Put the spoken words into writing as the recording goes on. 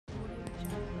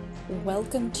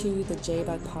Welcome to the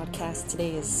J-Bug Podcast.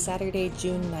 Today is Saturday,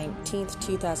 June 19th,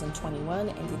 2021,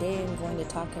 and today I'm going to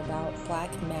talk about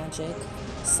black magic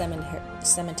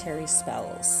cemetery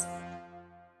spells.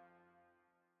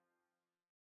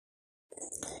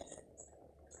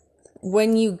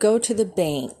 When you go to the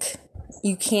bank,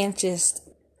 you can't just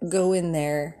go in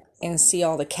there and see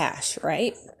all the cash,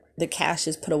 right? The cash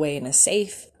is put away in a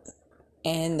safe,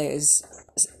 and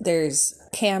there's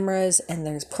cameras and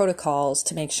there's protocols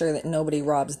to make sure that nobody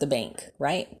robs the bank,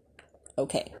 right?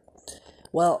 Okay.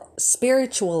 Well,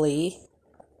 spiritually,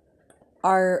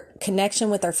 our connection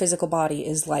with our physical body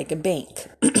is like a bank.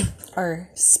 Our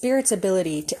spirit's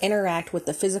ability to interact with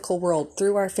the physical world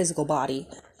through our physical body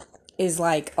is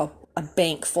like a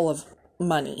bank full of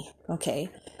money, okay?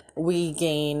 We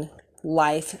gain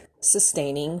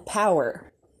life-sustaining power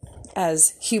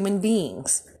as human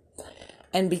beings.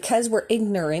 And because we're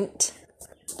ignorant,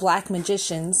 black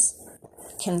magicians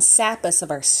can sap us of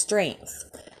our strength.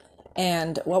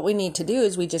 And what we need to do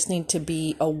is we just need to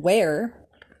be aware.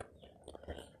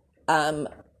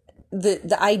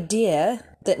 The idea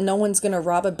that no one's going to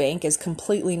rob a bank is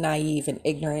completely naive and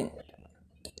ignorant.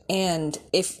 And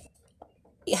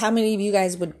how many of you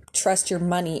guys would trust your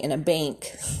money in a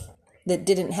bank that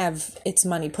didn't have its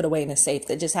money put away in a safe,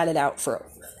 that just had it out for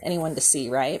anyone to see,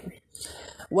 right?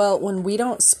 Well, when we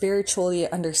don't spiritually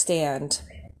understand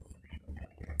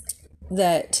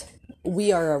that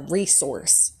we are a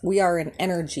resource, we are an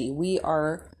energy, we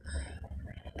are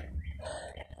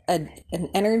an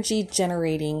energy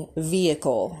generating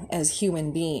vehicle as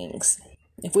human beings.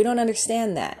 If we don't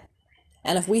understand that,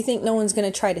 and if we think no one's going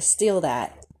to try to steal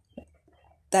that,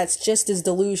 that's just as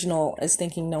delusional as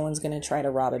thinking no one's going to try to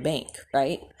rob a bank,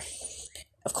 right?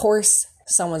 Of course,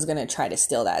 someone's going to try to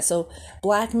steal that. So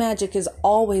black magic is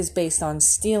always based on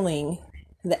stealing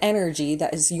the energy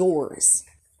that is yours.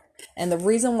 And the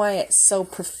reason why it's so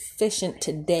proficient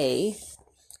today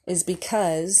is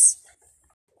because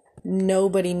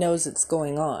nobody knows what's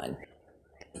going on.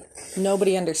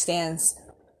 Nobody understands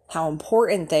how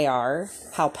important they are,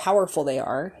 how powerful they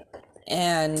are,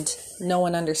 and no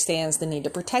one understands the need to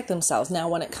protect themselves. Now,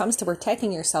 when it comes to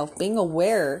protecting yourself, being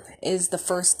aware is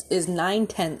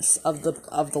 9/10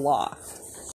 of the law.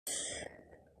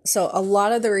 So a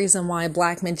lot of the reason why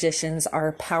black magicians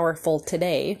are powerful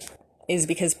today is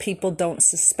because people don't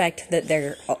suspect that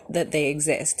they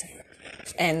exist.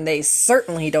 And they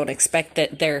certainly don't expect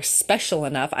that they're special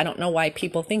enough. I don't know why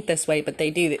people think this way, but they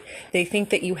do. They think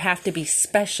that you have to be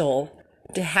special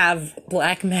to have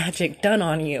black magic done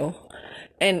on you.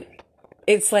 And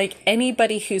it's like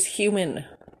anybody who's human,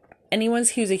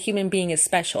 who's a human being is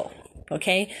special,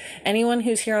 okay? Anyone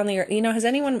who's here on the earth, has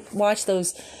anyone watched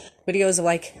those videos of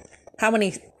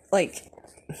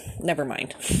never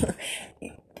mind.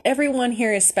 Everyone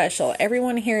here is special.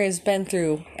 Everyone here has been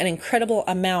through an incredible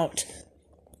amount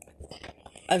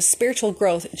of spiritual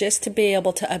growth just to be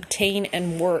able to obtain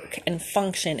and work and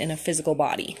function in a physical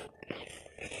body.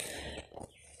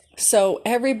 So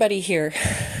everybody here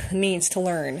needs to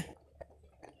learn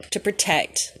to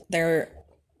protect their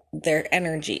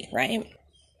energy, right?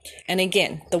 And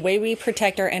again, the way we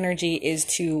protect our energy is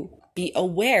to be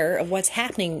aware of what's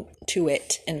happening to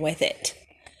it and with it.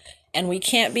 And we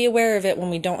can't be aware of it when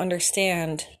we don't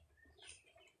understand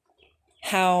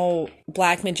how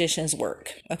black magicians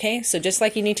work, okay? So just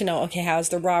like you need to know, okay, how's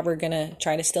the robber going to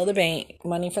try to steal the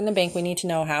money from the bank, we need to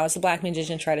know how is the black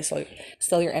magician try to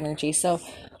steal your energy. So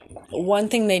one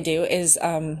thing they do is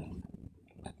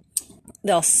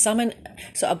they'll summon,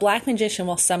 so a black magician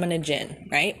will summon a jinn,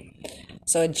 right?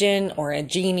 So a jinn or a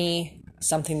genie,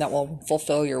 something that will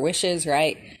fulfill your wishes,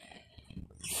 right?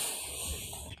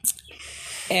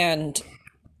 And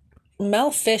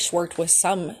Mel Fish worked with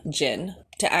some jinn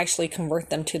to actually convert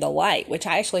them to the light, which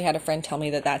I actually had a friend tell me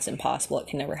that that's impossible. It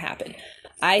can never happen.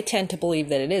 I tend to believe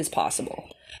that it is possible.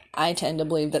 I tend to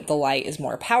believe that the light is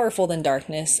more powerful than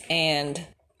darkness. And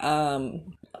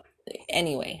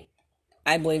anyway,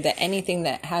 I believe that anything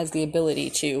that has the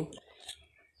ability to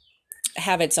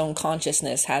have its own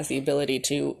consciousness has the ability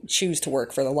to choose to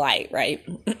work for the light, right?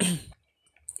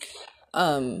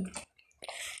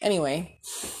 Anyway,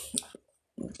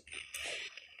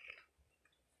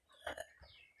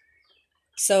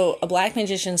 so a black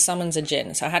magician summons a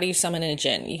jinn. So how do you summon a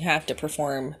jinn? You have to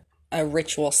perform a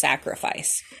ritual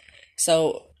sacrifice.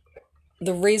 So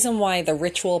the reason why the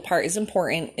ritual part is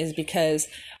important is because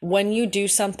when you do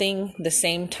something the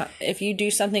same time, if you do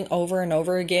something over and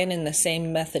over again in the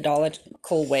same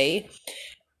methodological way,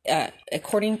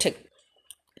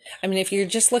 if you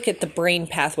just look at the brain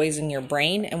pathways in your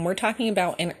brain, and we're talking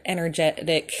about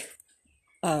energetic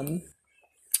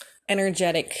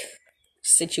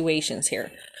situations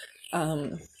here.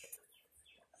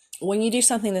 When you do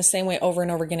something the same way over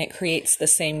and over again, it creates the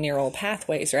same neural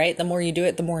pathways, right? The more you do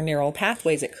it, the more neural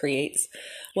pathways it creates.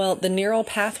 Well, the neural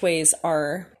pathways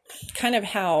are kind of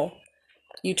how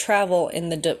you travel in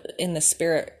the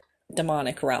spirit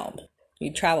demonic realm.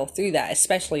 You travel through that,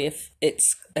 especially if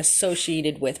it's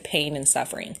associated with pain and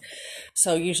suffering.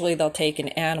 So usually they'll take an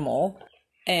animal,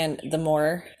 and the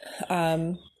more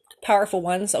powerful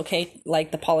ones, okay,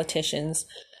 like the politicians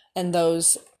and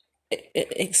those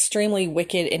extremely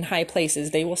wicked in high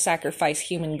places, they will sacrifice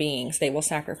human beings. They will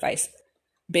sacrifice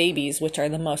babies, which are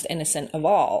the most innocent of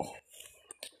all.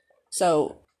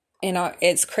 So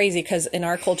it's crazy because in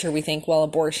our culture we think, well,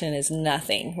 abortion is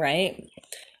nothing, right?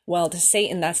 Well, to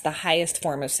Satan, that's the highest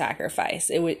form of sacrifice.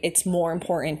 It's more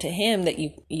important to him that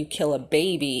you kill a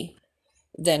baby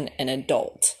than an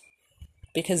adult,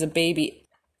 because a baby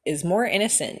is more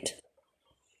innocent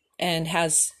and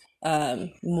has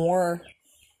more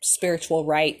spiritual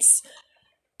rights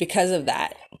because of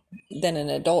that than an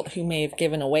adult who may have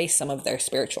given away some of their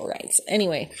spiritual rights.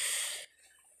 Anyway,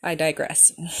 I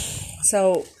digress.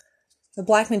 So the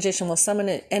black magician will summon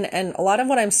it, and a lot of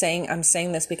what I'm saying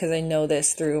this because I know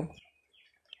this through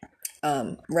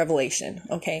Revelation.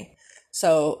 Okay,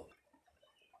 so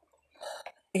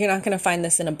you're not going to find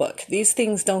this in a book. These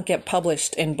things don't get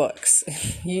published in books.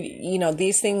 You know,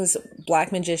 these things,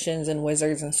 black magicians and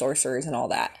wizards and sorcerers and all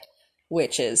that,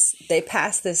 witches, they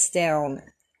pass this down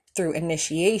through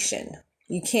initiation.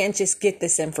 You can't just get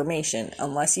this information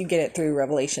unless you get it through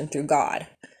revelation through God.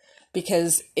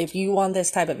 Because if you want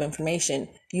this type of information,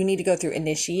 you need to go through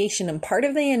initiation. And part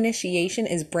of the initiation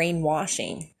is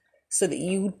brainwashing so that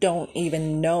you don't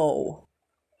even know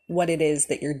what it is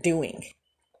that you're doing.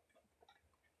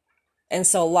 And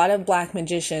so a lot of black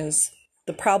magicians,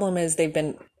 the problem is they've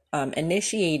been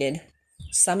initiated.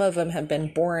 Some of them have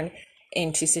been born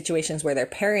into situations where their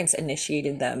parents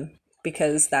initiated them,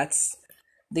 because that's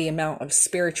the amount of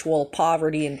spiritual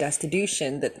poverty and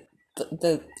destitution that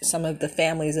some of the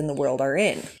families in the world are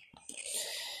in.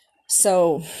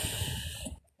 So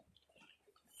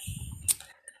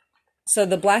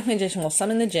the black magician will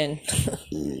summon the jinn.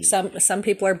 Some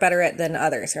people are better at than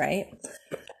others, right?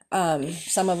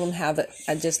 Some of them have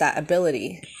just that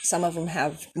ability. Some of them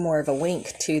have more of a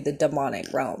link to the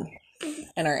demonic realm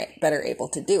and are better able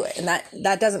to do it. And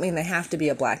that doesn't mean they have to be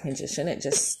a black magician. It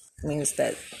just means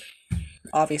that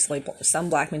obviously some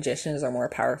black magicians are more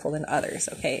powerful than others,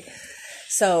 okay?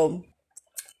 So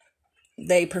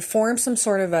they perform some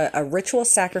sort of a ritual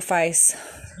sacrifice.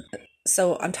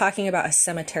 So I'm talking about a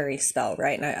cemetery spell,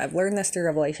 right? And I've learned this through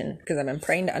Revelation because I've been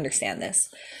praying to understand this.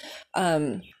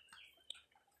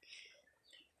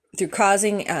 Through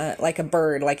causing like a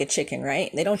bird, like a chicken, right?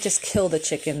 They don't just kill the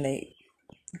chicken,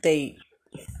 they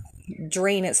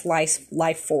drain its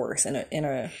life force in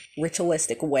a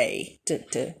ritualistic way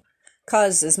to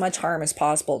cause as much harm as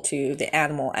possible to the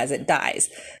animal as it dies,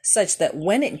 such that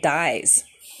when it dies,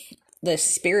 the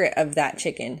spirit of that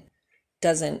chicken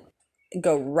doesn't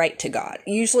go right to God.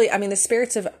 Usually, I mean, the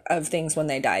spirits of things when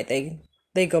they die,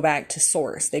 they go back to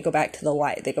source, they go back to the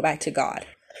light, they go back to God.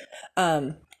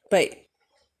 But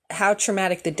how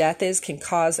traumatic the death is can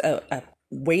cause a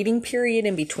waiting period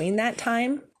in between that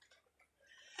time.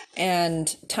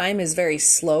 And time is very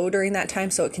slow during that time,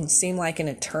 so it can seem like an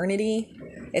eternity.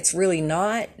 It's really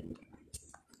not.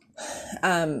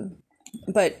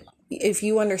 But if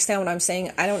you understand what I'm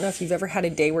saying, I don't know if you've ever had a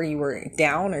day where you were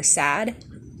down or sad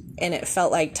and it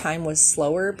felt like time was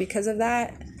slower because of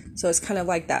that. So it's kind of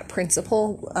like that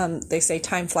principle. They say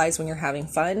time flies when you're having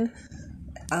fun.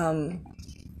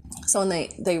 So when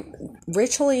they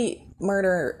ritually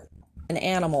murder an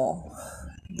animal,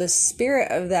 the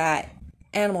spirit of that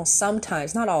animal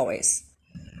sometimes, not always,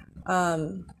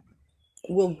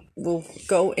 will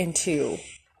go into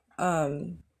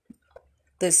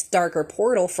this darker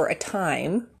portal for a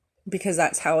time, because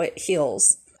that's how it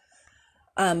heals.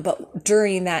 But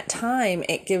during that time,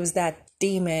 it gives that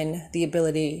demon the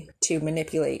ability to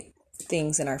manipulate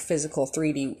things in our physical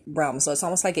 3D realm. So it's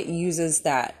almost like it uses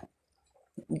that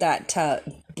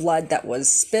blood that was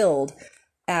spilled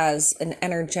as an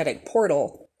energetic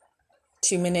portal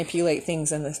to manipulate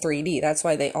things in the 3D. That's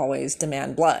why they always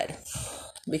demand blood,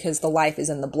 because the life is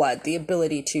in the blood. The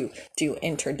ability to do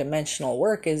interdimensional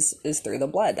work is through the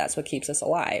blood. That's what keeps us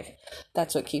alive.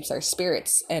 That's what keeps our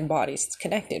spirits and bodies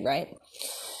connected, right?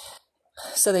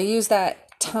 So they use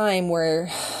that time where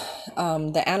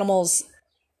the animal's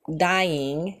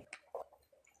dying.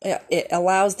 It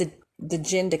allows the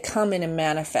jinn to come in and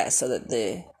manifest so that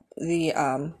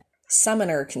the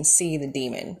summoner can see the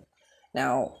demon.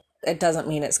 Now, it doesn't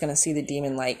mean it's going to see the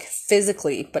demon like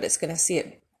physically, but it's going to see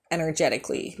it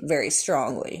energetically very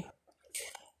strongly.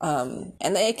 And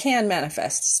it can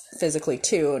manifest physically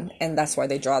too, and that's why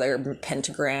they draw their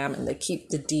pentagram and they keep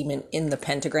the demon in the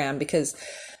pentagram, because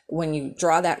when you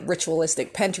draw that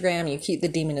ritualistic pentagram, you keep the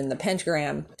demon in the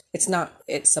pentagram, it's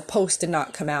supposed to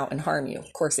not come out and harm you.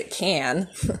 Of course it can,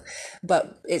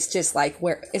 but it's just like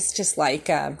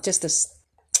a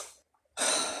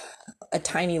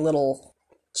tiny little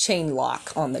chain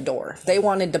lock on the door. If they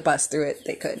wanted to bust through it,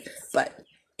 they could, but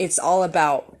it's all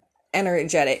about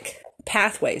energetic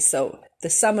pathways. So the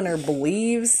summoner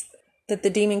believes that the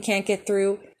demon can't get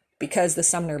through. Because the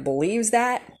summoner believes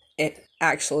that, it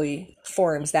actually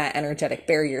forms that energetic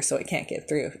barrier so it can't get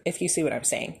through, if you see what I'm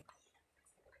saying.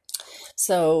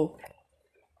 So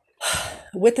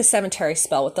with the cemetery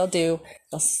spell, what they'll do,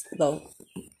 they'll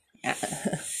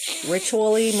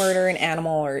ritually murder an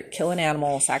animal or kill an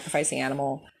animal, sacrifice the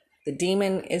animal. The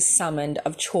demon is summoned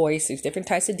of choice. There's different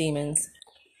types of demons.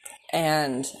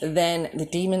 And then the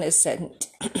demon is sent.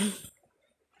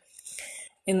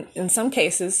 In some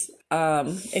cases,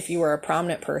 if you were a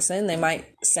prominent person, they might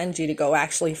send you to go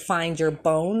actually find your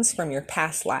bones from your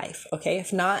past life. Okay,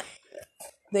 if not,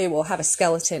 they will have a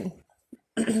skeleton,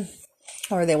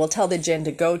 or they will tell the jinn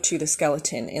to go to the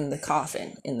skeleton in the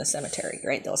coffin in the cemetery.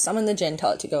 Right? They'll summon the jinn,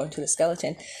 tell it to go into the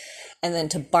skeleton, and then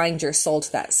to bind your soul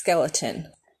to that skeleton.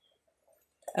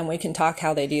 And we can talk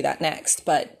how they do that next.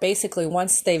 But basically,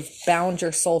 once they've bound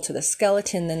your soul to the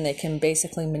skeleton, then they can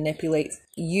basically manipulate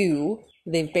you.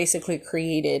 They've basically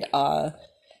created a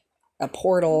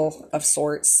portal of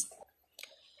sorts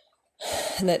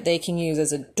that they can use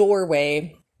as a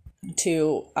doorway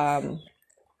to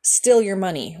steal your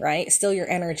money, right? Steal your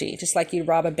energy, just like you'd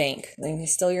rob a bank. They can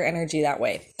steal your energy that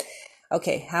way.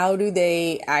 Okay, how do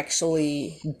they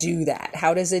actually do that?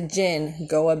 How does a jinn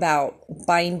go about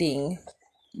binding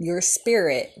your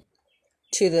spirit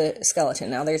to the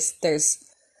skeleton? Now there's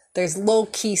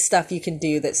low-key stuff you can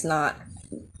do that's not,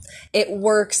 it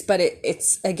works, but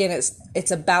it's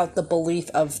about the belief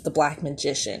of the black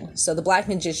magician. So the black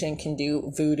magician can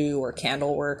do voodoo or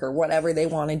candle work or whatever they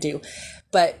want to do,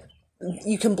 but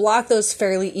you can block those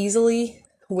fairly easily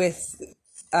with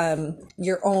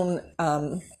your own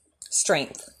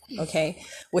strength. Okay,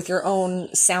 with your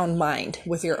own sound mind,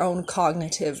 with your own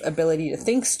cognitive ability to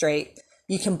think straight,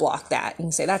 you can block that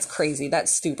and say, that's crazy,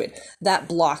 that's stupid. That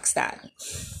blocks that.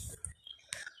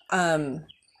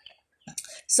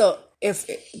 So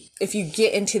if you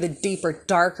get into the deeper,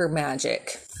 darker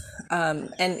magic, and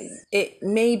it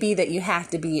may be that you have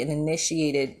to be an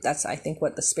initiated, that's I think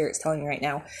what the spirit's telling you right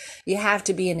now, you have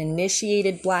to be an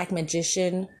initiated black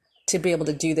magician to be able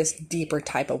to do this deeper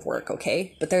type of work,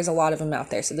 okay? But there's a lot of them out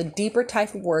there. So the deeper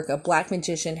type of work, a black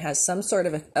magician has some sort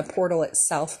of a portal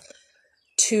itself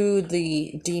to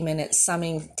the demon. It's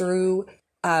summoning through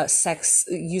sex,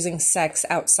 using sex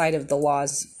outside of the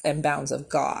laws and bounds of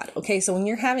God. Okay, so when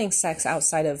you're having sex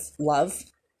outside of love,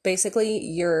 basically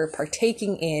you're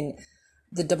partaking in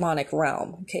the demonic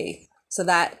realm. Okay, so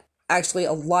that actually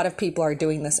a lot of people are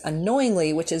doing this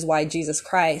unknowingly, which is why Jesus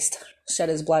Christ shed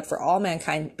his blood for all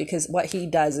mankind, because what he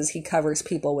does is he covers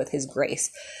people with his grace.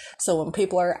 So when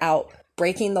people are out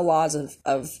breaking the laws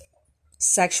of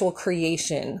sexual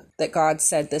creation, that God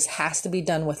said this has to be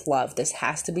done with love, this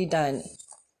has to be done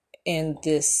in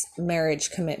this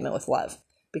marriage commitment with love,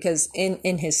 because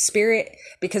in his spirit,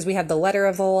 because we have the letter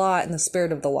of the law and the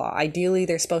spirit of the law, ideally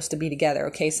they're supposed to be together.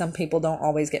 Okay, some people don't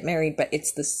always get married, but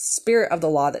it's the spirit of the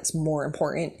law that's more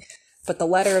important. But the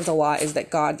letter of the law is that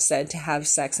God said to have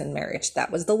sex in marriage.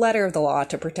 That was the letter of the law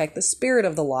to protect the spirit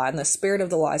of the law, and the spirit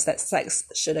of the law is that sex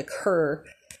should occur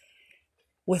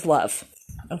with love.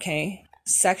 Okay,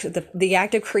 the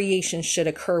act of creation should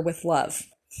occur with love.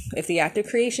 If the act of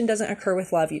creation doesn't occur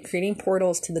with love, you're creating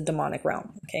portals to the demonic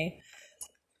realm. Okay,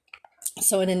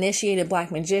 so an initiated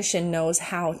black magician knows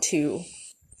how to,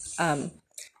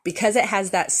 because it has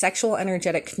that sexual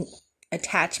energetic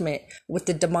attachment with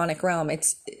the demonic realm,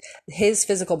 it's his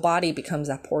physical body becomes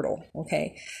that portal.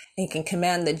 Okay, and he can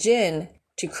command the jinn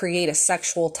to create a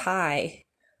sexual tie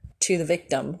to the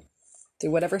victim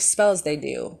through whatever spells they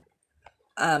do.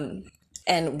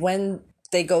 And when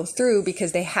they go through,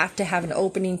 because they have to have an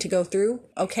opening to go through.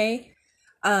 Okay,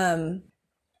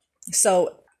 so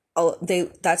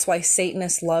that's why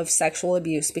Satanists love sexual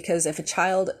abuse, because if a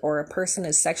child or a person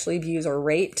is sexually abused or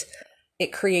raped,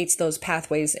 it creates those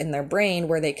pathways in their brain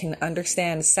where they can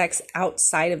understand sex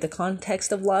outside of the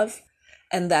context of love,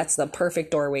 and that's the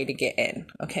perfect doorway to get in.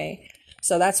 Okay,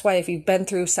 so that's why if you've been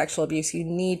through sexual abuse, you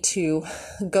need to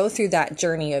go through that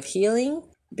journey of healing,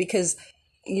 because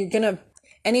you're gonna,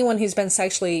 anyone who's been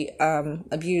sexually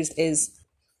abused is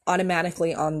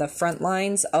automatically on the front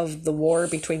lines of the war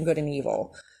between good and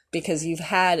evil, because you've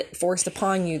had forced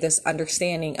upon you this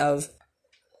understanding of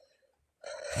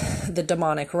the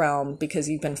demonic realm because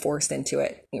you've been forced into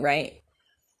it, right?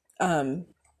 I'm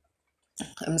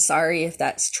sorry if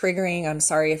that's triggering. I'm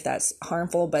sorry if that's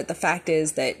harmful, but the fact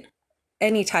is that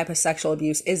any type of sexual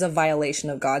abuse is a violation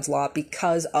of God's law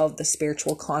because of the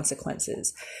spiritual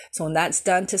consequences. So when that's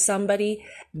done to somebody,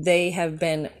 they have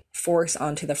been forced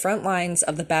onto the front lines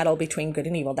of the battle between good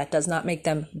and evil. That does not make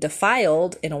them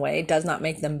defiled in a way, it does not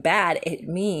make them bad. It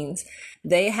means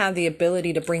they have the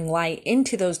ability to bring light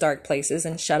into those dark places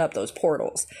and shut up those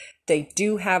portals. They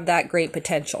do have that great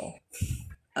potential.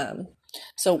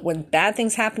 So when bad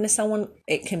things happen to someone,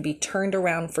 it can be turned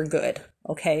around for good,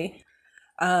 okay?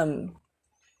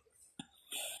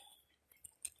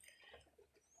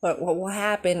 But what will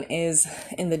happen is,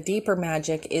 in the deeper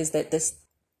magic, is that this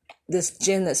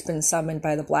jinn that's been summoned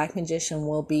by the black magician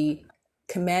will be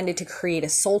commanded to create a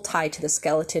soul tie to the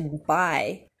skeleton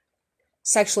by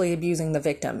sexually abusing the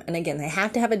victim. And again, they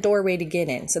have to have a doorway to get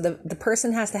in. So the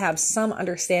person has to have some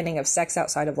understanding of sex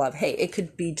outside of love. Hey, it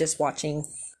could be just watching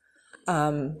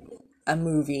a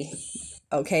movie,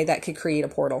 okay, that could create a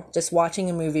portal. Just watching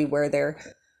a movie where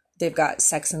they've got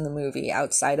sex in the movie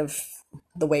outside of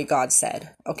the way God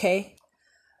said, okay?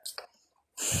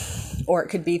 Or it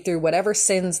could be through whatever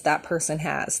sins that person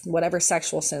has, whatever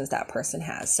sexual sins that person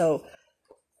has. So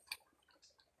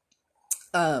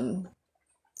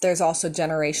there's also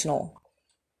generational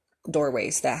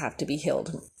doorways that have to be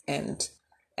healed and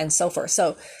so forth.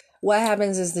 So what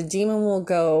happens is the demon will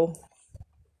go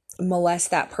molest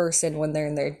that person when they're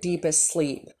in their deepest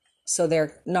sleep, so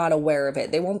they're not aware of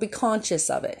it. They won't be conscious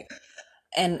of it.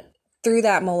 And through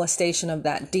that molestation of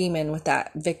that demon with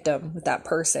that victim, with that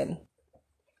person,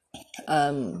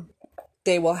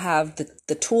 they will have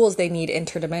the tools they need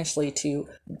interdimensionally to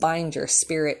bind your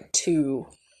spirit to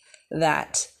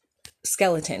that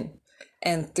skeleton,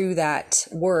 and through that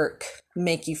work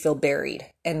make you feel buried,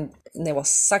 and they will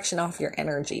suction off your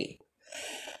energy.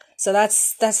 So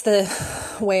that's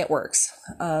the way it works.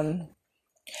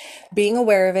 Being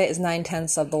aware of it is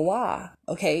 9/10 of the law.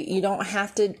 Okay, you don't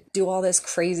have to do all this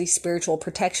crazy spiritual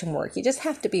protection work. You just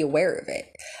have to be aware of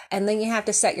it, and then you have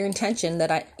to set your intention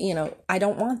that I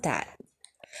don't want that,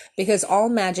 because all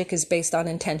magic is based on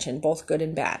intention, both good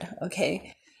and bad.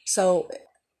 Okay, so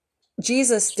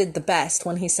Jesus did the best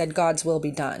when he said God's will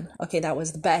be done. Okay, that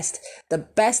was the best. The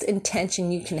best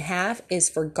intention you can have is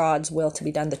for God's will to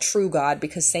be done, the true God,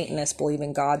 because Satanists believe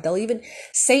in God.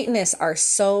 Satanists are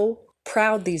so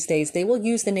proud these days, they will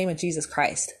use the name of Jesus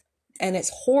Christ. And it's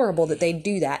horrible that they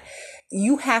do that.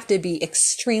 You have to be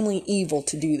extremely evil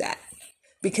to do that,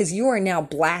 because you are now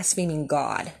blaspheming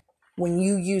God when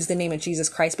you use the name of Jesus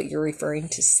Christ, but you're referring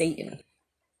to Satan.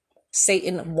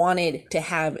 Satan wanted to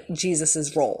have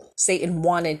Jesus's role. Satan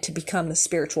wanted to become the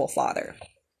spiritual father.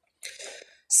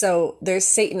 So there's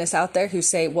Satanists out there who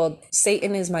say, well,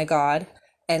 Satan is my God,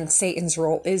 and Satan's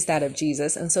role is that of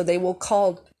Jesus. And so they will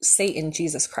call Satan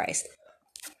Jesus Christ.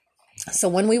 So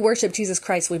when we worship Jesus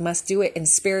Christ, we must do it in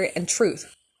spirit and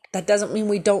truth. That doesn't mean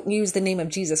we don't use the name of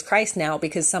Jesus Christ now,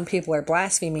 because some people are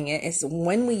blaspheming it. It's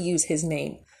when we use his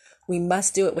name, we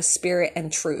must do it with spirit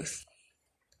and truth,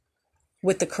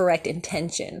 with the correct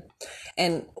intention.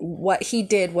 And what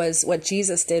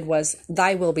Jesus did was,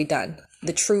 thy will be done.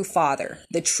 The true Father,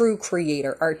 the true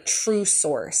Creator, our true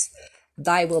source,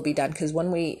 thy will be done. Because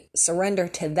when we surrender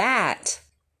to that,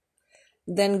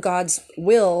 then God's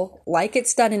will, like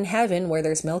it's done in heaven, where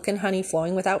there's milk and honey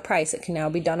flowing without price, it can now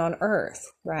be done on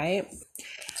earth, right?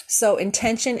 So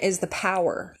intention is the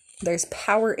power. There's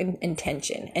power in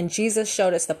intention. And Jesus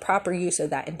showed us the proper use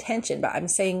of that intention. But I'm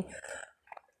saying,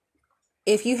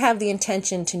 if you have the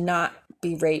intention to not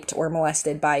be raped or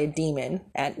molested by a demon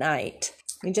at night,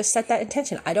 you just set that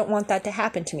intention. I don't want that to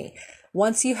happen to me.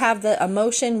 Once you have the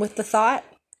emotion with the thought,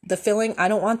 the feeling, I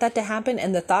don't want that to happen,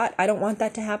 and the thought, I don't want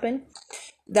that to happen,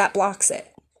 that blocks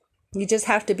it. You just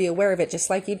have to be aware of it,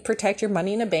 just like you'd protect your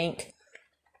money in a bank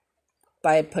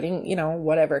by putting,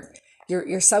 whatever.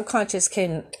 Your subconscious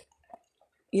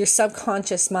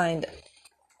mind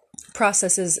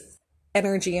processes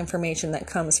energy information that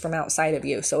comes from outside of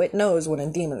you. So it knows when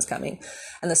a demon's coming.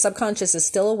 And the subconscious is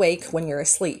still awake when you're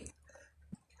asleep.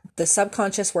 The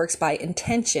subconscious works by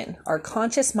intention. Our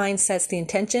conscious mind sets the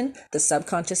intention. The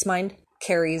subconscious mind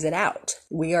carries it out.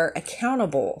 We are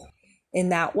accountable in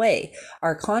that way.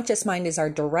 Our conscious mind is our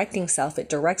directing self. It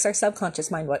directs our subconscious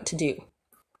mind what to do.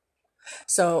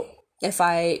 So if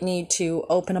I need to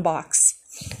open a box,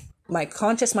 my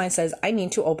conscious mind says, I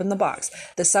need to open the box.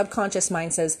 The subconscious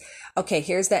mind says, okay,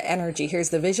 here's the energy, here's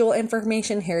the visual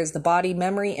information, here's the body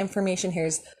memory information,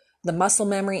 here's the muscle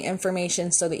memory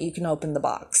information, so that you can open the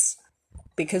box.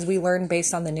 Because we learn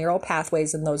based on the neural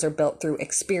pathways, and those are built through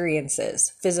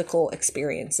experiences, physical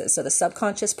experiences. So the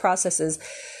subconscious processes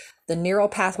the neural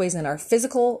pathways in our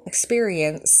physical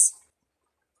experience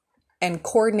and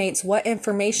coordinates what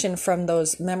information from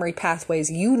those memory pathways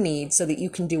you need so that you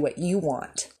can do what you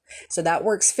want. So that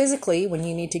works physically when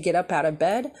you need to get up out of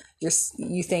bed.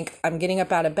 You think, I'm getting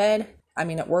up out of bed. I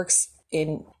mean, it works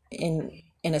in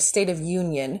a state of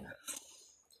union.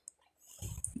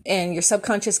 And your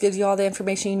subconscious gives you all the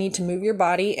information you need to move your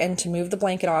body and to move the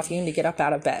blanket off you and to get up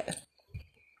out of bed.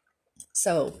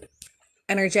 So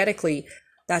energetically,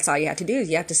 that's all you have to do is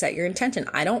you have to set your intention.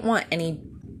 I don't want any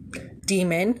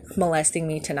demon molesting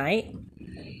me tonight,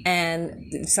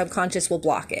 and the subconscious will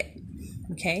block it.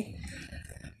 Okay.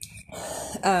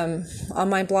 On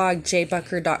my blog,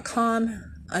 jbucker.com,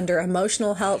 under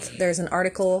emotional health, there's an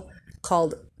article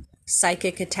called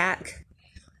Psychic Attack.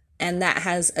 And that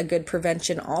has a good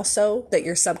prevention also that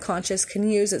your subconscious can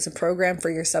use. It's a program for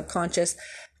your subconscious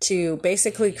to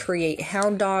basically create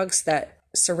hound dogs that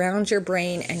surround your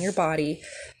brain and your body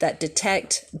that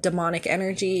detect demonic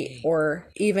energy, or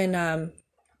even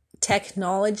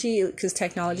technology, because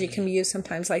technology can be used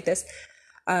sometimes like this.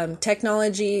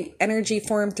 Technology, energy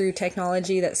formed through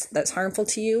technology that's harmful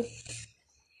to you,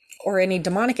 or any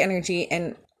demonic energy,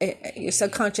 and your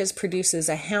subconscious produces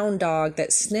a hound dog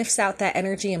that sniffs out that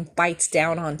energy and bites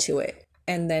down onto it,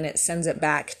 and then it sends it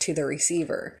back to the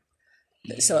receiver,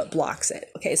 so it blocks it.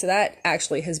 Okay, so that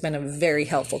actually has been a very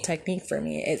helpful technique for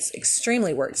me. It's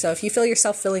extremely worked. So if you feel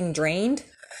yourself feeling drained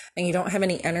and you don't have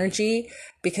any energy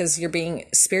because you're being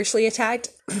spiritually attacked,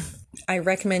 I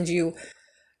recommend you,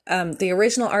 the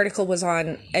original article was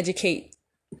on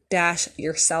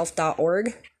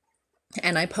educate-yourself.org,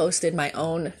 and I posted my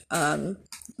own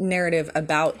narrative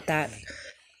about that.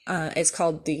 It's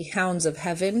called the Hounds of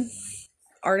Heaven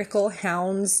article,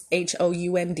 Hounds,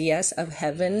 Hounds of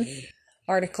Heaven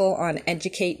article on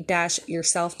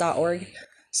educate-yourself.org.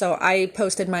 So I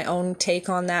posted my own take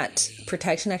on that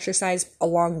protection exercise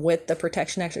along with the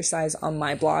protection exercise on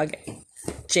my blog,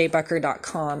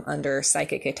 jbucker.com, under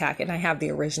Psychic Attack, and I have the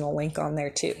original link on there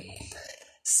too.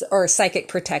 Or Psychic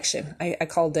Protection. I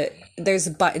called it, there's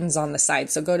buttons on the side,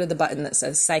 so go to the button that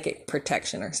says Psychic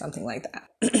Protection or something like that.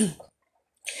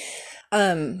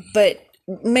 But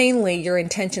mainly your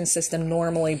intention system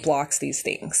normally blocks these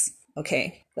things.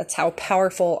 Okay, that's how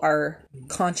powerful our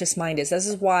conscious mind is. This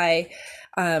is why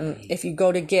if you go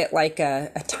to get like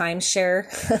a timeshare,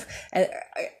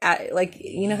 like,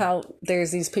 you know how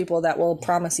there's these people that will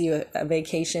promise you a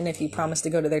vacation if you promise to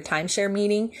go to their timeshare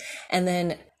meeting, and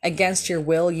then against your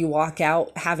will you walk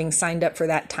out having signed up for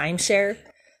that timeshare.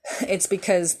 It's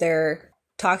because they're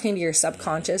talking to your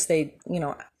subconscious. They,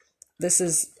 this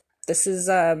is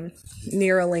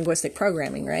neuro-linguistic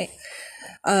programming, right?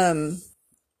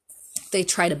 They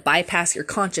try to bypass your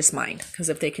conscious mind, because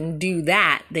if they can do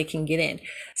that, they can get in.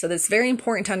 So that's very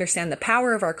important to understand the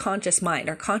power of our conscious mind.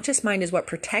 Our conscious mind is what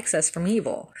protects us from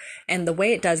evil. And the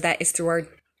way it does that is through our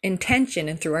intention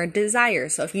and through our desire.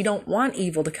 So if you don't want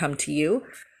evil to come to you,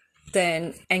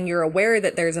 then, and you're aware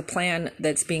that there's a plan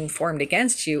that's being formed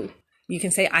against you, you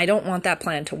can say, I don't want that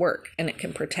plan to work, and it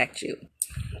can protect you.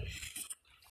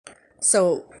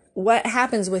 So what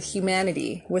happens with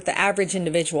humanity, with the average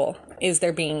individual, is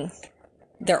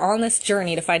they're on this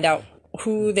journey to find out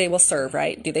who they will serve,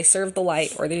 right? Do they serve the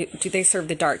light, or do they serve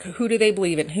the dark? Who do they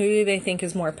believe in? Who do they think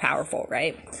is more powerful,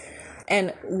 right?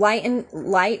 And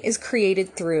light is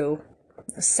created through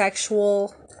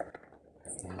sexual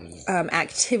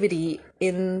activity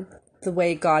in the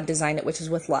way God designed it, which is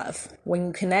with love. When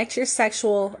you connect your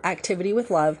sexual activity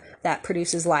with love, that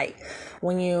produces light.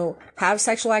 When you have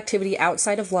sexual activity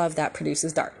outside of love, that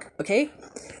produces dark. Okay?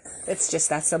 It's just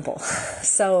that simple.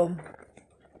 So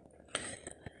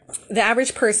the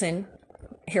average person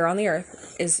here on the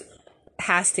earth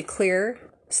has to clear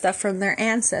stuff from their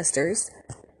ancestors,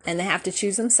 and they have to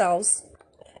choose themselves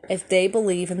if they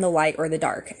believe in the light or the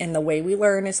dark. And the way we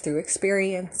learn is through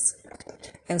experience.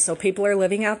 And so people are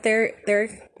living out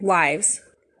their lives,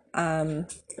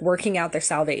 working out their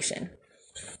salvation.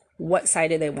 What side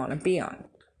do they want to be on?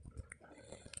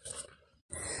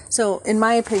 So, in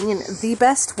my opinion, the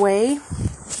best way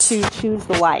to choose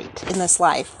the light in this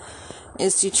life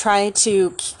is to try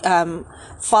to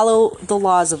follow the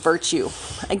laws of virtue.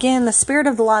 Again, the spirit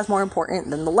of the law is more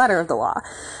important than the letter of the law.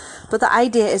 But the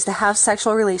idea is to have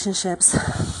sexual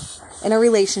relationships in a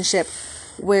relationship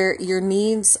where your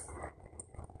needs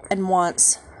and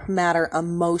wants matter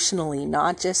emotionally,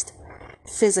 not just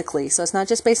physically. So it's not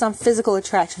just based on physical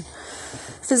attraction,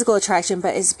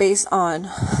 but it's based on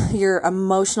your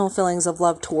emotional feelings of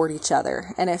love toward each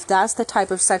other. And if that's the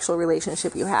type of sexual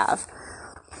relationship you have,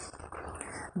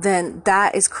 then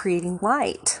that is creating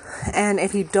light. And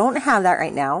if you don't have that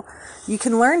right now, you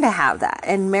can learn to have that.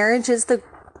 And marriage is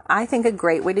I think a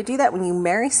great way to do that. When you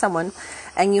marry someone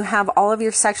and you have all of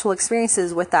your sexual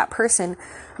experiences with that person,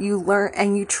 you learn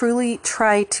and you truly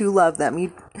try to love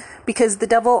them. Because the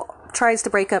devil tries to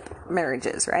break up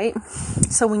marriages, right?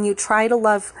 So when you try to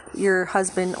love your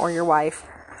husband or your wife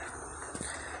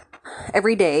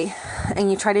every day and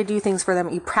you try to do things for them,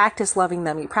 you practice loving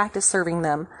them, you practice serving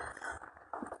them,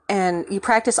 and you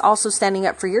practice also standing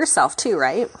up for yourself too,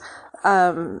 right?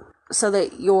 So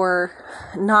that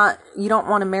you don't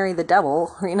want to marry the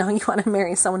devil, you want to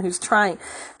marry someone who's trying.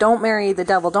 Don't marry the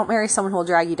devil. Don't marry someone who will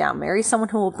drag you down. Marry someone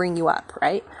who will bring you up,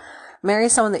 right? Marry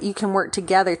someone that you can work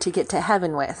together to get to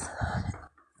heaven with.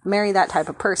 Marry that type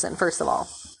of person, first of all.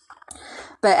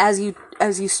 But as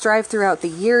you strive throughout the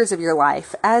years of your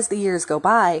life, as the years go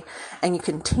by, and you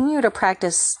continue to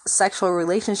practice sexual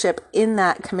relationship in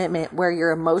that commitment where your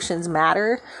emotions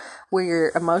matter, where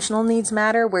your emotional needs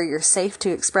matter, where you're safe to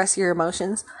express your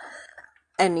emotions,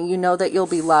 and you know that you'll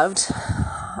be loved,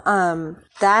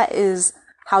 that is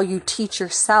how you teach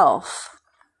yourself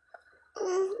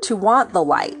to want the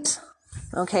light,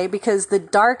 okay? Because the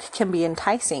dark can be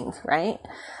enticing, right?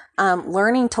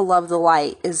 Learning to love the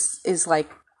light is like,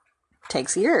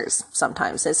 takes years.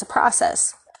 Sometimes it's a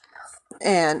process.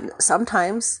 And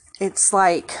sometimes it's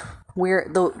like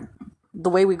the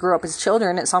way we grew up as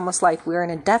children, it's almost like we're in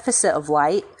a deficit of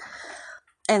light.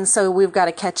 And so we've got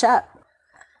to catch up.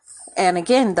 And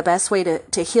again, the best way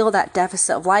to heal that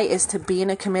deficit of light is to be in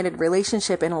a committed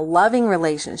relationship, in a loving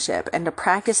relationship, and to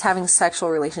practice having sexual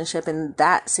relationship in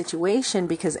that situation,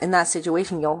 because in that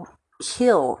situation, you'll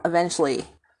heal eventually.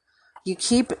 You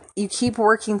keep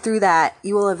working through that,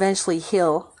 you will eventually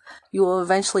heal. You will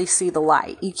eventually see the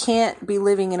light. You can't be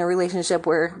living in a relationship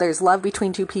where there's love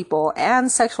between two people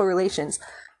and sexual relations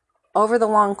over the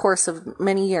long course of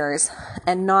many years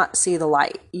and not see the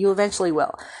light. You eventually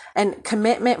will. And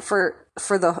commitment for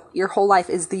your whole life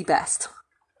is the best.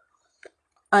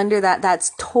 Under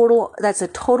that's a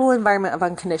total environment of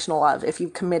unconditional love if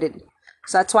you've committed.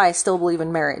 So that's why I still believe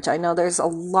in marriage. I know there's a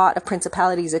lot of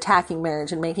principalities attacking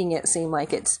marriage and making it seem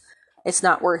like it's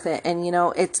not worth it. And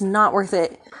it's not worth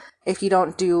it if you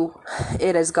don't do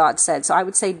it as God said. So I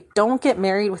would say don't get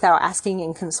married without asking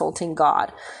and consulting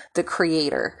God, the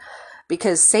creator,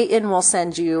 because Satan will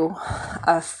send you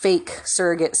a fake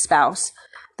surrogate spouse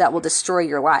that will destroy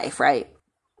your life, right?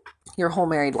 Your whole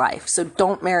married life. So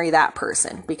don't marry that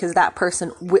person, because that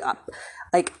person,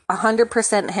 like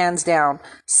 100% hands down,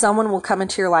 someone will come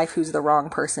into your life who's the wrong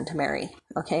person to marry.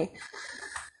 Okay.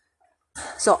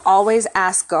 So always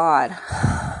ask God.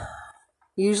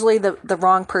 Usually the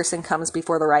wrong person comes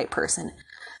before the right person.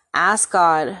 Ask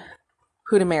God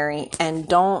who to marry, and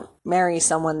don't marry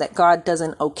someone that God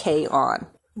doesn't okay on.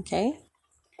 Okay.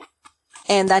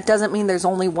 And that doesn't mean there's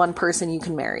only one person you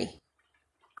can marry.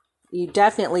 You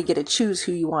definitely get to choose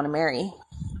who you want to marry,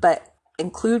 but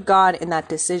include God in that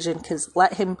decision, because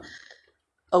let him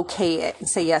okay it and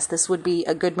say, yes, this would be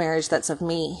a good marriage that's of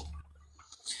me.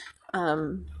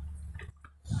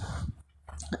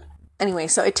 Anyway,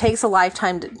 so it takes a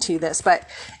lifetime to do this, but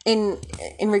in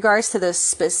regards to the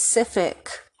specific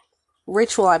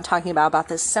ritual I'm talking about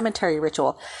this cemetery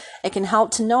ritual, it can help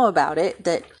to know about it,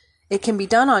 that it can be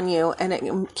done on you, and it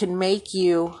can make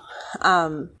you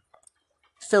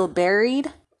feel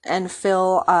buried and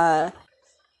feel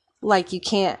like you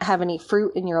can't have any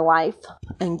fruit in your life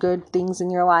and good things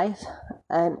in your life.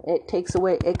 And it takes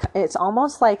away, it's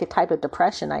almost like a type of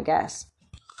depression, I guess.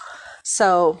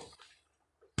 So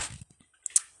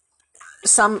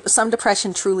some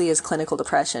depression truly is clinical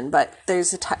depression, but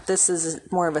this is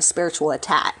more of a spiritual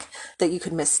attack that you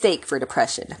could mistake for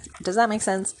depression. Does that make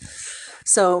sense?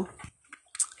 So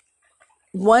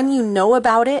when you know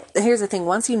about it, here's the thing,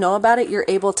 once you know about it, you're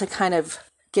able to kind of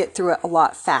get through it a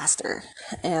lot faster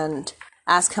and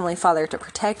ask Heavenly Father to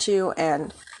protect you.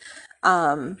 And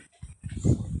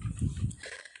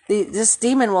this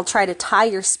demon will try to tie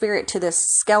your spirit to this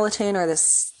skeleton, or the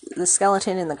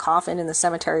skeleton in the coffin in the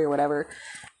cemetery or whatever,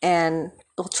 and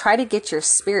they'll try to get your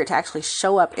spirit to actually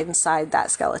show up inside that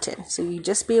skeleton. So you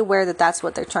just be aware that that's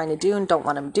what they're trying to do, and don't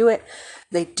let them do it.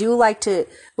 They do like to,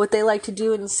 what they like to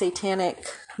do in satanic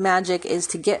magic is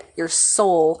to get your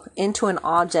soul into an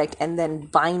object and then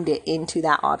bind it into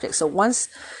that object. So once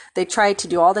they try to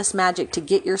do all this magic to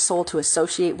get your soul to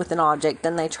associate with an object,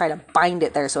 then they try to bind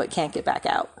it there so it can't get back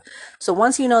out. So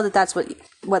once you know that that's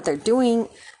what they're doing,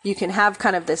 you can have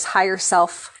kind of this higher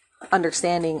self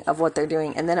understanding of what they're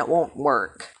doing, and then it won't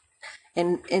work.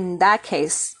 And in that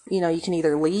case, you know, you can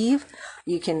either leave,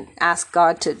 you can ask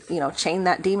God to, you know, chain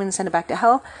that demon, send it back to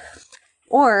hell,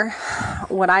 or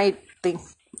what I think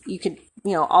you could,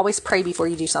 you know, always pray before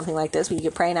you do something like this. You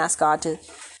could pray and ask God to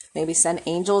maybe send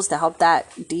angels to help that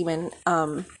demon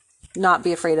not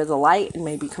be afraid of the light, and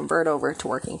maybe convert over to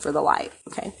working for the light.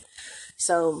 Okay,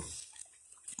 so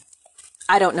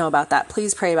I don't know about that.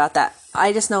 Please pray about that.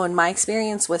 I just know in my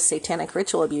experience with satanic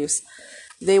ritual abuse,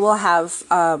 they will have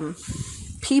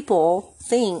people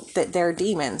think that they're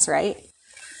demons, right?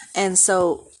 And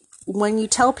so when you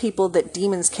tell people that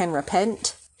demons can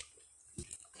repent,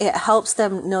 it helps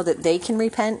them know that they can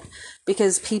repent,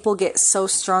 because people get so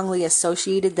strongly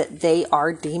associated that they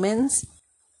are demons,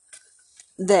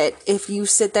 that if you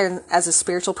sit there as a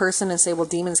spiritual person and say, well,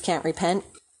 demons can't repent,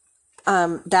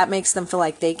 that makes them feel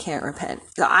like they can't repent.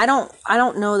 So I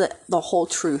don't know that the whole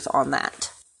truth on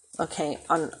that. Okay,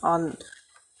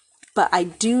 but I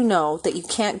do know that you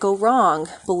can't go wrong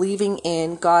believing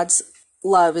in God's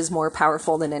love is more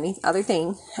powerful than any other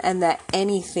thing, and that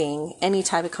anything, any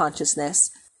type of consciousness,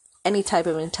 any type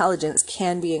of intelligence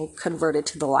can be converted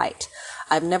to the light.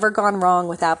 I've never gone wrong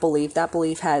with that belief. That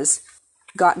belief has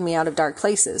gotten me out of dark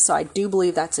places. So I do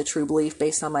believe that's a true belief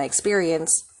based on my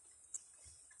experience.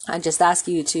 I just ask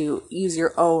you to use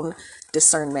your own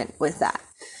discernment with that,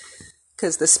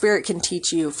 because the spirit can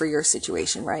teach you for your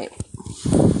situation, right?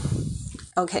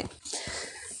 Okay.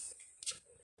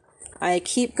 I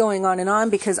keep going on and on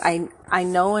because I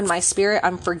know in my spirit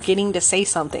I'm forgetting to say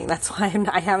something. That's why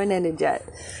I haven't ended yet.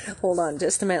 Hold on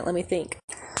just a minute. Let me think.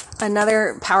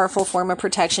 Another powerful form of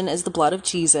protection is the blood of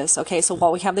Jesus. Okay, so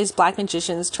while we have these black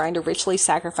magicians trying to ritually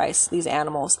sacrifice these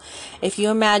animals, if you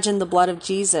imagine the blood of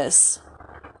Jesus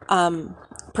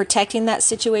protecting that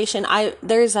situation,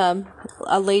 there's a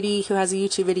lady who has a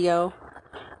YouTube video.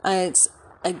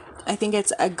 I think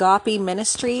it's Agape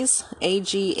Ministries,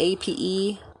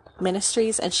 AGAPE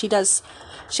Ministries, and she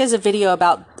has a video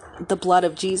about the blood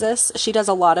of Jesus. She does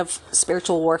a lot of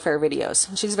spiritual warfare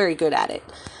videos. She's very good at it.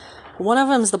 One of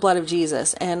them is the blood of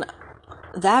Jesus, and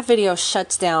that video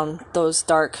shuts down those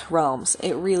dark realms.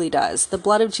 It really does. The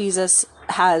blood of Jesus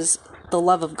has the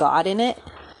love of God in it,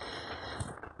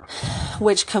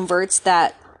 which converts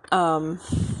that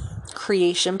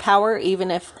creation power. Even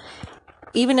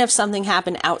if something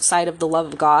happened outside of the love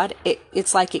of God,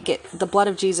 it's like the blood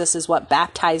of Jesus is what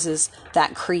baptizes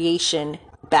that creation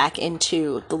back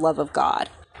into the love of God,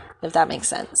 if that makes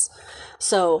sense.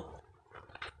 So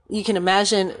you can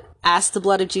imagine, ask the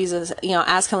blood of Jesus,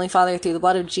 ask Heavenly Father through the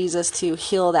blood of Jesus to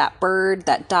heal that bird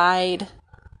that died,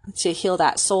 to heal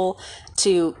that soul,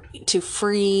 to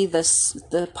free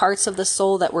the parts of the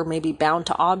soul that were maybe bound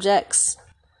to objects.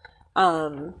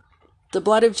 The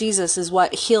blood of Jesus is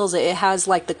what heals it. It has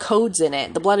like the codes in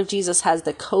it. The blood of Jesus has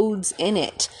the codes in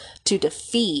it to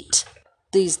defeat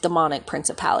these demonic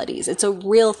principalities. It's a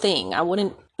real thing. I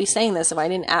wouldn't be saying this if I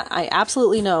didn't. I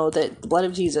absolutely know that the blood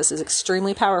of Jesus is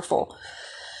extremely powerful.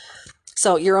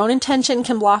 So your own intention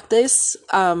can block this,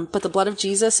 but the blood of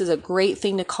Jesus is a great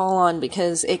thing to call on,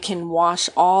 because it can wash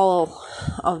all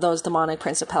of those demonic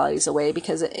principalities away,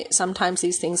 because sometimes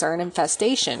these things are an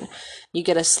infestation. You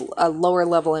get a lower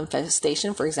level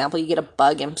infestation. For example, you get a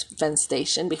bug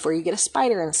infestation before you get a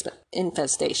spider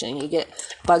infestation. You get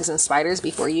bugs and spiders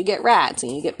before you get rats,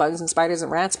 and you get bugs and spiders and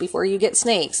rats before you get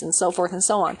snakes, and so forth and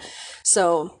so on.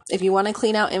 So if you want to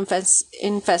clean out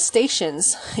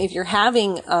infestations, if you're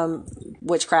having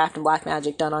witchcraft and black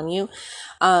magic done on you,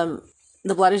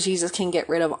 the blood of Jesus can get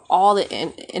rid of all the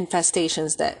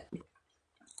infestations that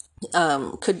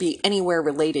could be anywhere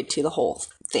related to the whole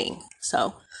thing.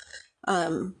 So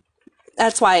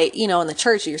that's why, in the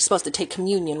church, you're supposed to take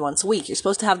communion once a week. You're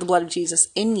supposed to have the blood of Jesus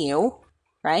in you,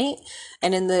 right?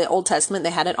 And in the Old Testament, they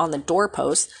had it on the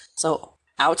doorpost. So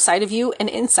outside of you and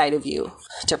inside of you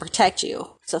to protect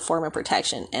you. It's a form of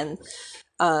protection. And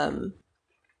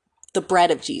the bread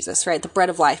of Jesus, right? The bread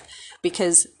of life.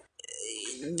 Because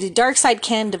the dark side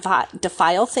can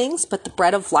defile things, but the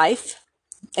bread of life,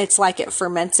 it's like it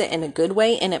ferments it in a good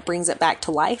way and it brings it back to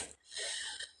life.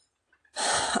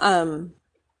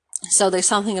 So there's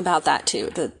something about that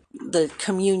too. The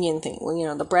communion thing,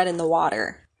 the bread and the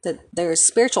water. that there's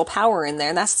spiritual power in there,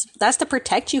 and that's to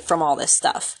protect you from all this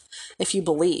stuff, if you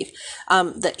believe.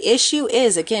 The issue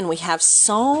is, again, we have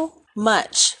so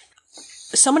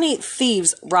many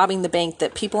thieves robbing the bank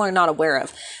that people are not aware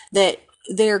of, that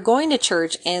they're going to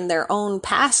church and their own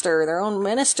pastor, their own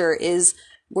minister is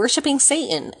worshiping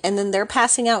Satan, and then they're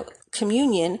passing out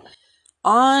communion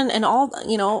on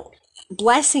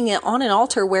blessing it on an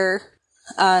altar where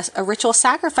a ritual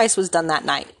sacrifice was done that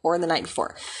night or the night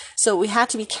before. So we have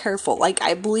to be careful. Like,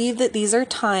 I believe that these are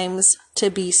times to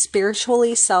be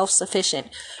spiritually self-sufficient.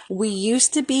 We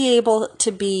used to be able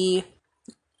to be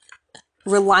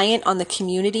reliant on the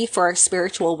community for our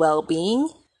spiritual well-being.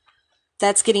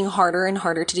 That's getting harder and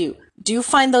harder to do. Do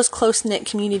find those close-knit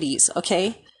communities,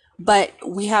 okay? But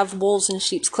we have wolves in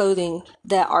sheep's clothing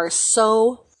that are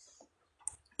so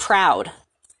proud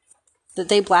that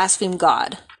they blaspheme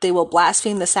God. They will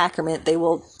blaspheme the sacrament. They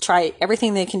will try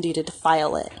everything they can do to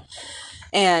defile it.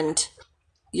 And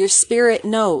your spirit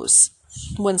knows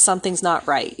when something's not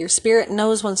right. Your spirit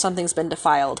knows when something's been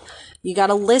defiled. You got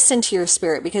to listen to your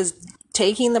spirit, because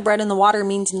taking the bread and the water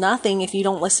means nothing if you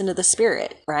don't listen to the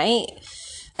spirit, right?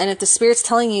 And if the spirit's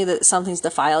telling you that something's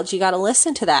defiled, you got to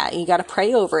listen to that. You got to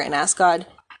pray over it and ask God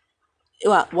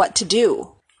what to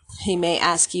do. He may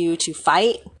ask you to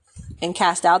fight and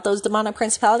cast out those demonic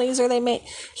principalities, or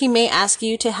he may ask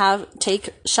you to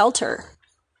take shelter,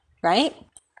 right?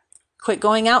 Quit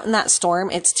going out in that storm.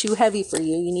 It's too heavy for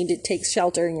you. You need to take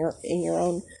shelter in your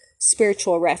own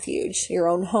spiritual refuge, your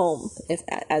own home,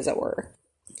 as it were.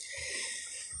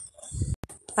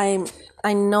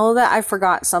 I know that I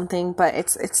forgot something, but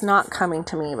it's not coming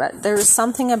to me. But there's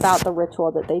something about the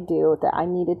ritual that they do that I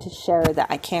needed to share that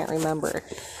I can't remember,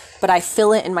 but I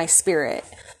feel it in my spirit.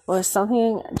 It was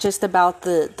something just about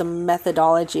the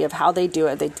methodology of how they do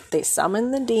it. They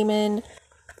summon the demon.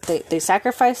 They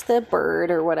sacrifice the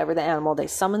bird or whatever, the animal. They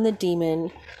summon the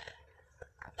demon.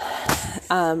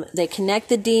 They connect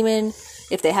the demon.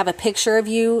 If they have a picture of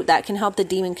you, that can help the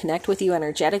demon connect with you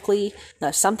energetically.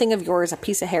 Now, something of yours, a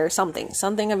piece of hair,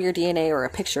 something of your DNA or a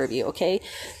picture of you, okay?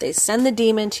 They send the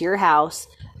demon to your house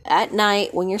at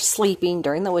night when you're sleeping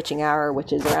during the witching hour,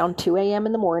 which is around 2 a.m.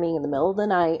 in the morning, in the middle of the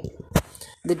night.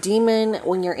 The demon,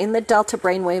 when you're in the delta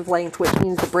brain wavelength, which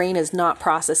means the brain is not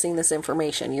processing this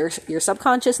information. Your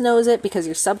subconscious knows it, because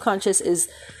your subconscious is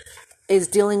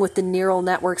dealing with the neural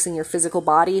networks in your physical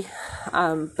body.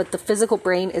 But the physical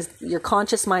brain your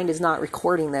conscious mind is not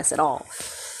recording this at all.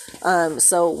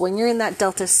 So when you're in that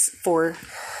delta 4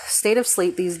 state of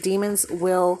sleep, these demons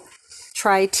will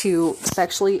try to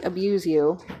sexually abuse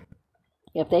you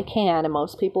if they can. And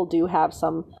most people do have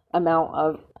some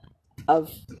amount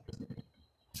of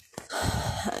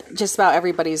just about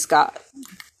everybody's got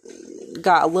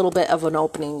a little bit of an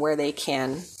opening where they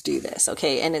can do this,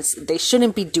 okay? And they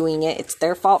shouldn't be doing it. It's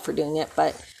their fault for doing it.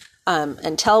 But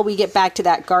until we get back to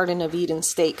that Garden of Eden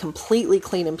state, completely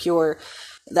clean and pure,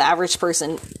 the average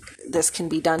person, this can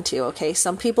be done to, okay?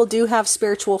 Some people do have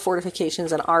spiritual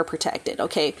fortifications and are protected,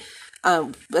 okay?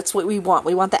 That's what we want.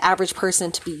 We want the average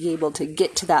person to be able to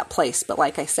get to that place. But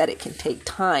like I said, it can take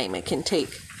time. It can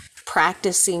take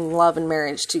practicing love and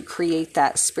marriage to create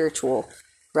that spiritual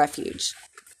refuge.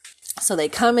 So they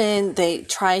come in, they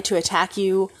try to attack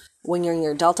you when you're in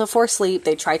your Delta 4 sleep.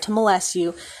 They try to molest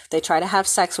you. They try to have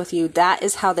sex with you. That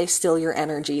is how they steal your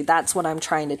energy. That's what I'm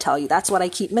trying to tell you. That's what I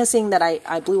keep missing, that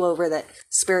I blew over, that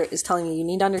Spirit is telling you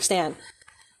need to understand.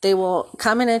 They will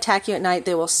come and attack you at night.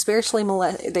 They will they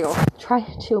will try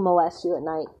to molest you at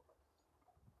night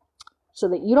so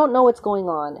that you don't know what's going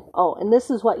on. Oh, and this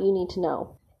is what you need to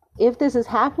know. If this is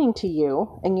happening to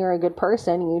you and you're a good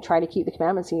person and you try to keep the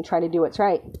commandments and you try to do what's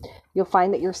right, you'll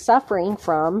find that you're suffering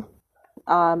from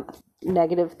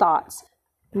negative thoughts,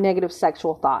 negative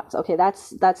sexual thoughts. Okay,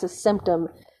 that's a symptom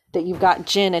that you've got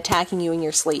jinn attacking you in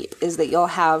your sleep, is that you'll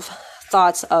have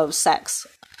thoughts of sex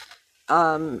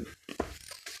that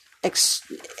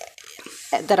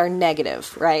are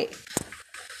negative, right?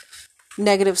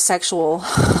 Negative sexual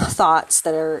thoughts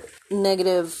that are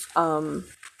negative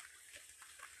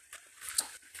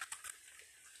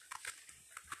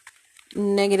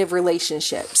negative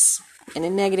relationships, and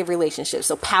in negative relationships.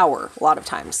 So power, a lot of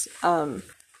times,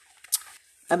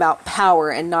 about power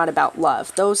and not about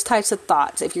love. Those types of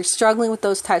thoughts. If you're struggling with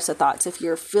those types of thoughts, if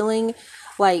you're feeling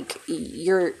like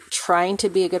you're trying to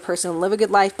be a good person and live a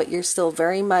good life, but you're still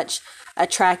very much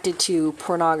attracted to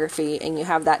pornography and you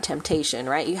have that temptation,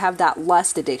 right? You have that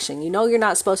lust addiction. You know you're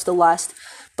not supposed to lust,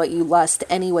 but you lust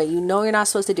anyway. You know you're not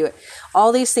supposed to do it.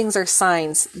 All these things are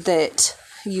signs that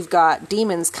you've got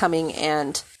demons coming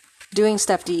and doing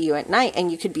stuff to you at night,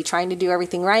 and you could be trying to do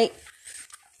everything right,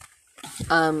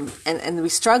 and be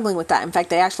struggling with that. In fact,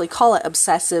 they actually call it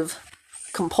obsessive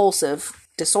compulsive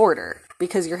disorder,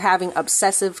 because you're having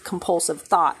obsessive compulsive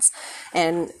thoughts.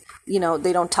 And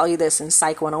they don't tell you this in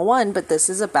Psych 101, but this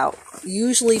is about,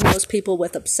 usually most people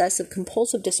with obsessive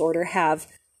compulsive disorder have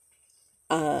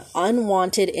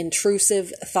unwanted,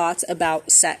 intrusive thoughts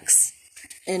about sex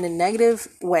in a negative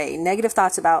way, negative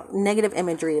thoughts about, negative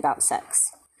imagery about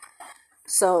sex.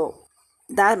 So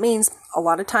that means, a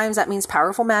lot of times, that means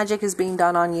powerful magic is being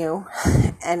done on you.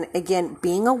 And again,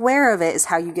 being aware of it is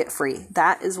how you get free.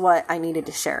 That is what I needed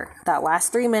to share. That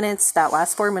last 3 minutes, that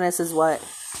last 4 minutes is what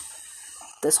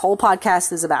this whole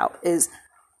podcast is about. Is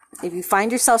if you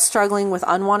find yourself struggling with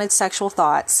unwanted sexual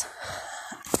thoughts,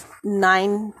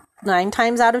 nine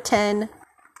times out of 10,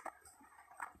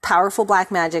 powerful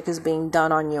black magic is being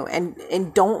done on you.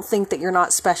 And don't think that you're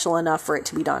not special enough for it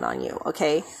to be done on you,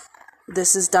 okay?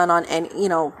 This is done on, and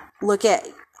look at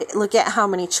how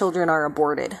many children are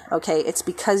aborted, okay? It's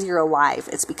because you're alive.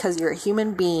 It's because you're a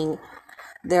human being.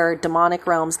 There are demonic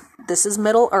realms. This is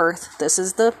Middle Earth. This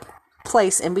is the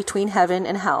place in between heaven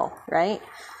and hell, right?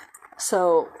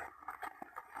 So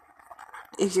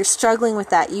if you're struggling with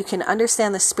that, you can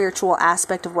understand the spiritual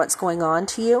aspect of what's going on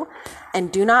to you,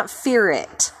 and do not fear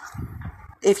it.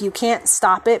 If you can't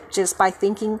stop it just by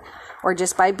thinking or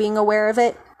just by being aware of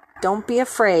it, don't be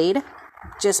afraid.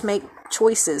 Just make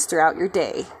choices throughout your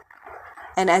day.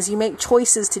 And as you make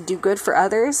choices to do good for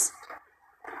others,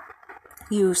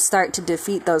 you start to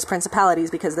defeat those principalities,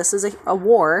 because this is a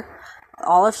war.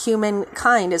 All of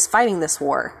humankind is fighting this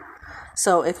war.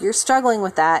 So if you're struggling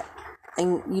with that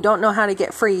and you don't know how to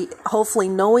get free, hopefully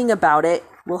knowing about it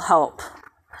will help.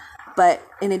 But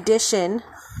in addition,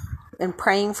 and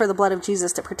praying for the blood of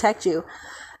Jesus to protect you,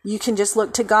 you can just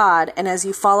look to God, and as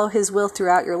you follow His will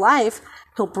throughout your life,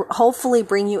 He'll hopefully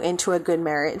bring you into a good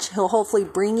marriage. He'll hopefully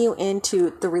bring you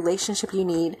into the relationship you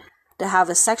need to have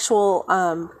a sexual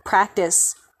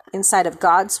practice inside of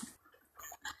God's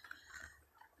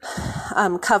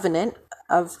covenant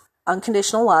of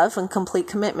unconditional love and complete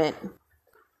commitment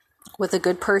with a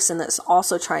good person that's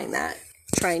also trying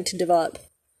to develop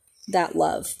that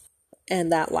love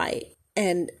and that light.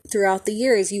 And throughout the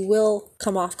years, you will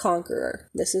come off conqueror.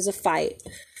 This is a fight,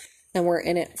 and we're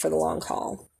in it for the long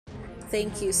haul.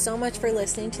 Thank you so much for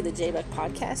listening to the J-Buck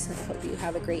Podcast, and I hope you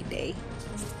have a great day.